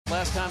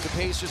Last time the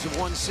Pacers have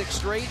won 6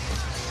 straight,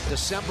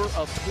 December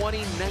of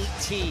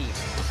 2019.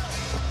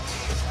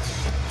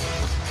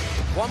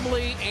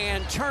 Plumlee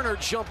and Turner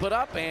jump it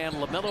up, and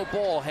LaMelo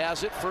Ball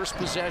has it. First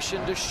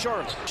possession to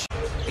Charlotte.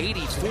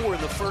 84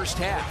 in the first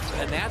half,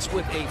 and that's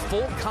with a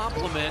full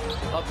complement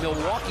of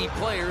Milwaukee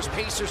players.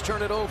 Pacers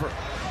turn it over.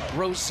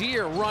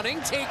 Rozier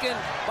running, taken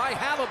by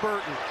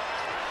Halliburton.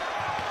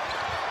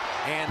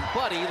 And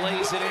Buddy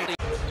lays it in.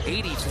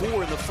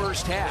 84 in the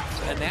first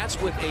half, and that's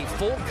with a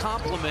full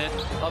complement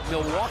of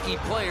Milwaukee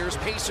players.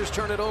 Pacers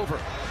turn it over.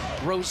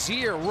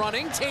 Rozier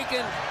running,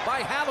 taken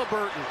by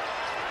Halliburton.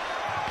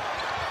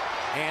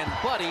 And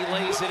Buddy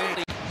lays it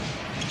in.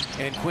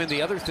 And Quinn,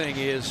 the other thing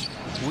is,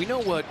 we know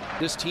what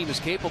this team is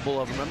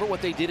capable of. Remember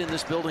what they did in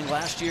this building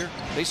last year?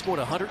 They scored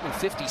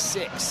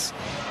 156.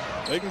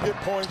 They can get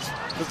points.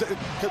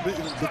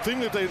 The thing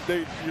that they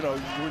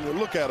when you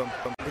look at him,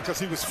 because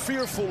he was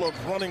fearful of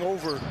running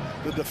over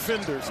the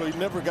defender, so he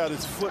never got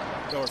his foot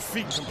or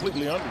feet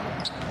completely under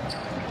him.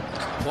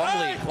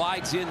 Plumlee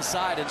glides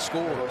inside and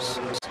scores.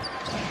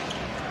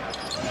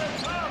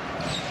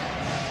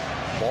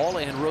 Ball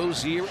and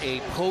Rozier, a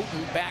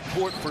potent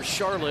backcourt for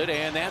Charlotte,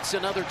 and that's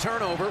another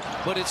turnover,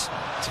 but it's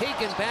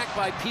taken back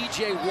by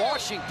P.J.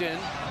 Washington.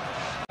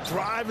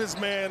 Drive his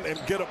man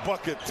and get a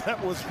bucket. That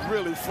was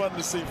really fun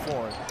to see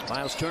for him.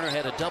 Miles Turner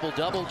had a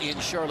double-double in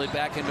Charlotte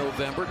back in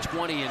November,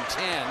 20 and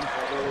 10.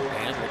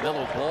 And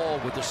LaMelo Ball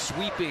with a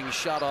sweeping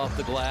shot off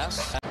the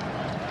glass.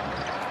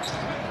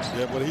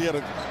 Yeah, but he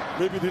had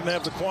maybe didn't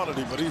have the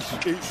quantity, but he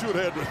should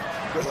have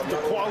the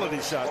quality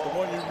shot, the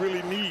one you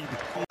really need.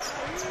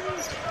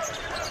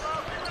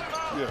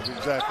 Yeah,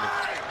 exactly.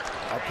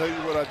 I'll tell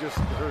you what I just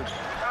heard.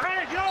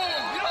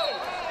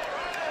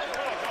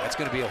 That's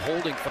going to be a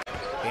holding.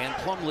 And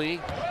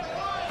Plumlee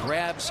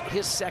grabs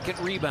his second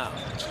rebound.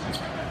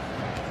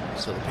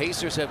 So the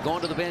Pacers have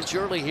gone to the bench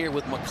early here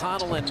with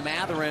McConnell and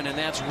Mathurin, and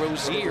that's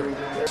Rozier.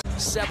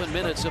 7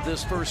 minutes of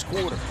this first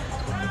quarter.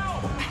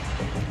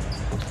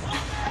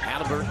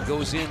 Halliburton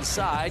goes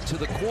inside to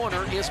the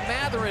corner. Is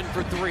Mathurin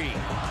for 3.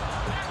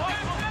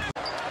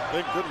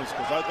 Thank goodness,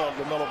 because I thought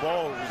LaMelo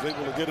Ball was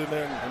able to get in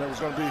there and there was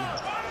going to be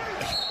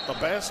a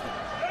basket.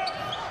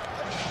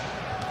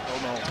 Oh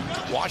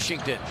no.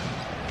 Washington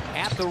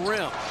at the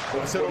rim.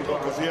 I said oh no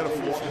because he had a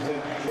full.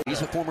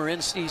 He's a former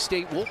NC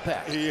State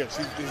Wolfpack. He is.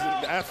 He's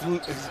an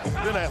athlete. He's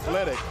been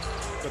athletic,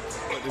 but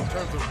in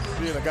terms of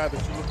being a guy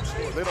that you look to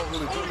score, they don't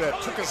really do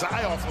that. Took his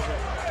eye off of it,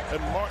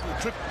 and Martin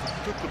took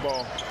the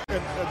ball.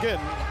 And again,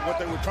 what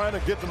they were trying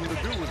to get them to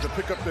do was to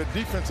pick up their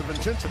defensive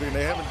intensity, and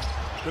they haven't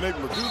been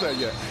able to do that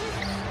yet.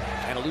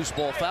 And a loose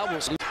ball foul.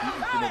 That's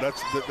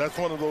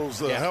one of those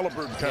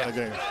Halliburton kind of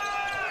games.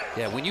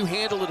 Yeah, when you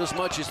handle it as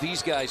much as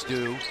these guys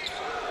do.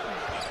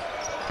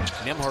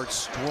 Nembhard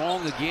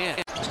strong again.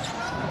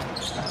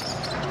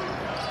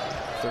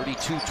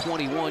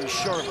 32-21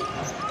 Charlotte.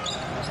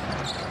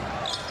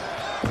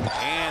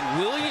 And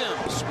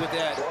Williams with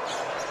that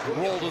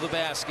roll to the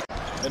basket.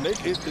 And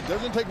it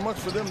doesn't take much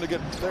for them to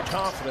get their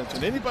confidence.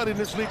 And anybody in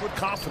this league with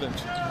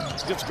confidence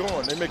gets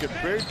going. They make it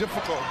very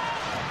difficult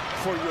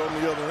for you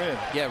on the other end.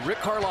 Yeah, Rick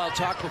Carlisle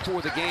talked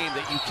before the game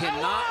that you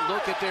cannot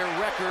look at their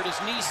record as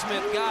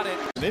Neesmith got it.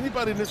 And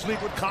anybody in this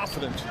league with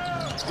confidence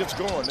gets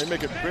going. They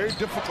make it very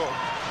difficult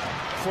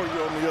for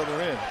you on the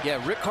other end. Yeah,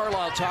 Rick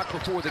Carlisle talked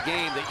before the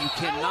game that you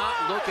cannot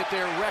look at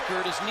their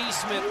record as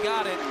Neesmith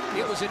got it.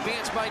 It was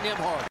advanced by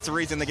Nembhard. That's the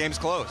reason the game's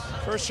close.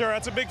 For sure,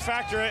 that's a big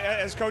factor,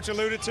 as Coach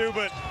alluded to,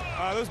 but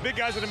those big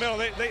guys in the middle,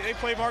 they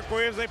play Mark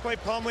Williams, they play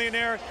Plumlee in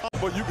there.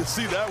 But you can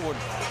see that one.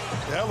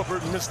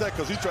 Halliburton missed that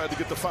because he tried to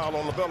get the foul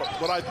on LaMelo.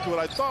 What I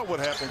thought would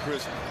happen,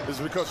 Chris, is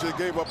because they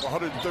gave up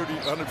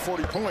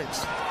 140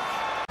 points.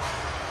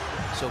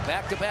 So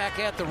back-to-back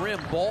at the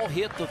rim, Ball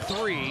hit the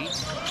 3,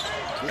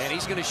 and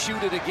he's going to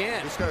shoot it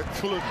again. This guy,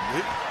 he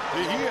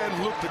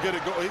hadn't looked to get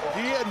it going.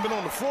 He hadn't been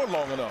on the floor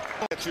long enough.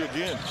 At you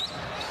again.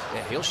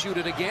 Yeah, he'll shoot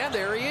it again.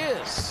 There he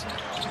is.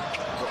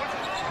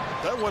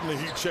 That wasn't a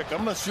heat check.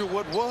 I'm not sure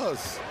what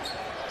was.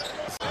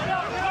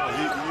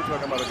 You're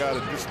talking about a guy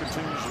that just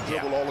continues to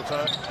dribble all the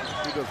time.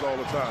 He does all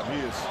the time. He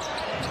is.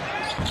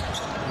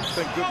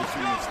 Thank goodness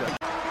he missed that.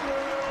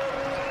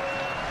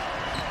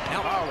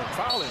 Now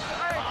fouling.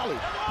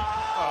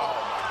 Oh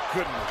my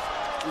goodness.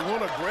 You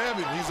want to grab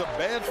him. He's a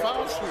bad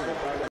foul shooter.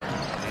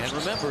 And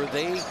remember,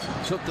 they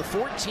took the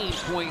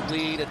 14-point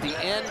lead at the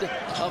end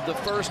of the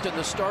first and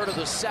the start of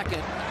the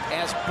second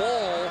as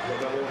Ball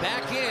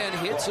back in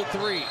hits a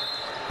 3.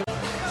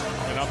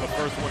 And I'm the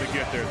first one to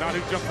get there. Not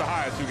who jumps the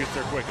highest, who gets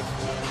there quickest.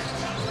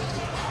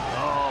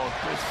 Oh,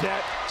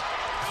 Brissett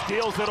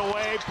steals it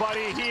away.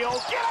 Buddy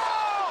Hield. Get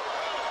out!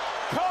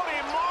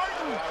 Cody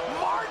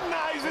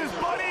Martinizes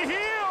Buddy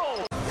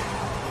Hield.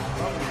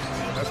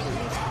 That's a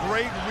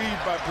great read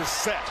by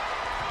Brissett.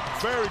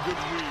 Very good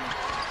read.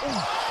 Ooh.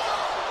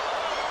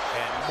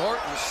 And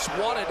Martin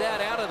swatted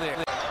that out of there.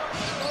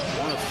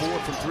 1 of 4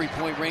 from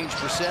three-point range.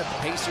 Brissett.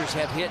 The Pacers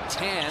have hit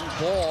 10.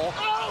 Ball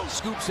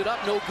scoops it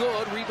up, no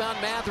good. Rebound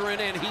Mathurin,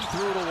 and he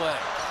threw it away.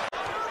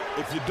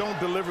 if you don't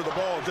deliver the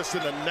ball just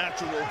in a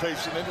natural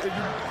rotation. And it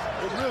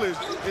really,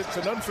 it's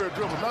an unfair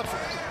dribble, not for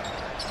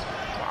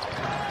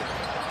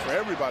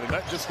everybody,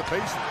 not just the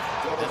Pacers.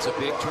 That's a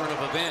big turn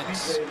of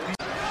events.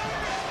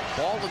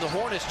 Ball with the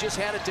Hornets, just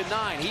had it to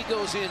 9. He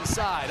goes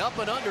inside, up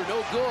and under,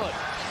 no good.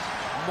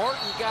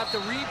 Martin got the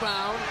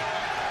rebound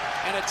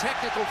and a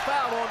technical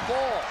foul on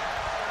Ball.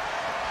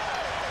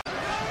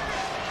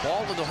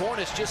 Ball with the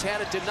Hornets, just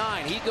had it to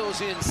 9. He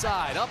goes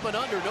inside, up and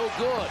under, no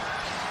good.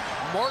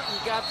 Martin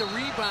got the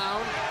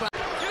rebound.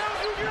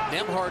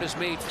 Nembhard has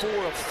made 4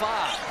 of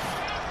 5.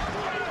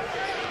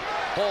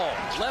 Ball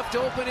left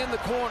open in the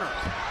corner.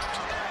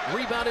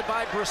 Rebounded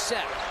by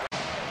Brissett.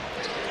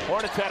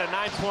 Hornets had a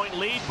 9-point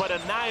lead, but a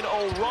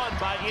 9-0 run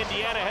by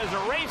Indiana has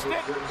erased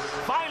it.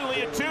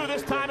 Finally a 2.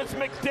 This time it's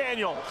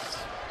McDaniels.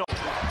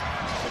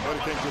 Somebody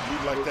can't get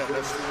beat like that.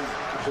 That's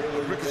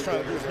what Rick is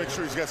trying to do, is make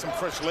sure he's got some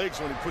fresh legs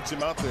when he puts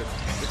him out there,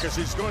 because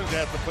he's going to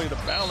have to play the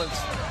balance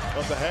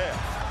of the half,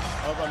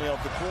 of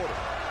the quarter.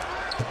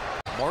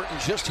 Martin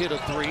just hit a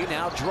 3,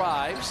 now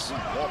drives.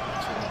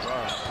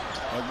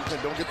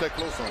 Don't get that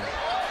close on him.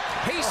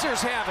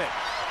 Pacers have it.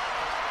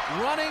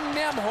 Running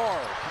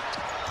Nembhard.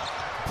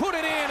 Put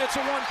it in, it's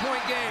a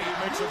 1-point game. He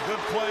makes a good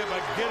play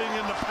by getting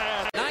in the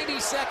pass. 90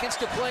 seconds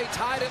to play,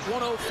 tied at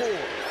 104.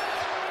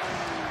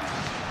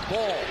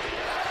 Ball.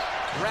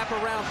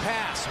 Wraparound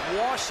pass.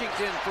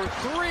 Washington for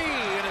 3,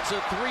 and it's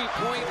a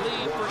 3-point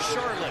lead for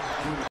Charlotte.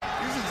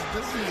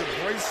 This is a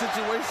great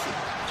situation.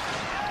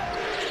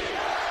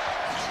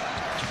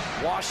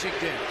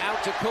 Washington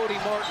out to Cody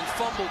Martin,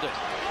 fumbled it.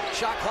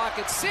 Shot clock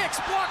at 6,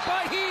 blocked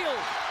by Hield.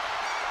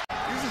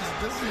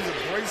 This is a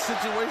great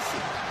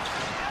situation.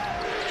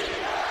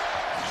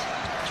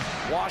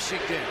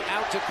 Washington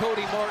out to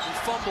Cody Martin,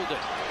 fumbled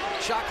it.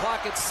 Shot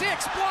clock at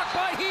 6, blocked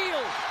by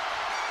Hield.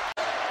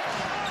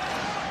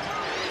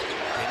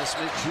 Dennis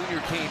Smith Jr.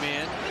 came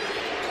in.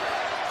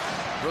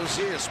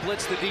 Rozier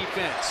splits the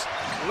defense.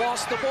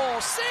 Lost the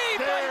ball, saved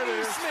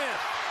by Smith.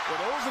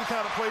 Well, those are the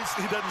kind of plays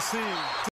he doesn't see.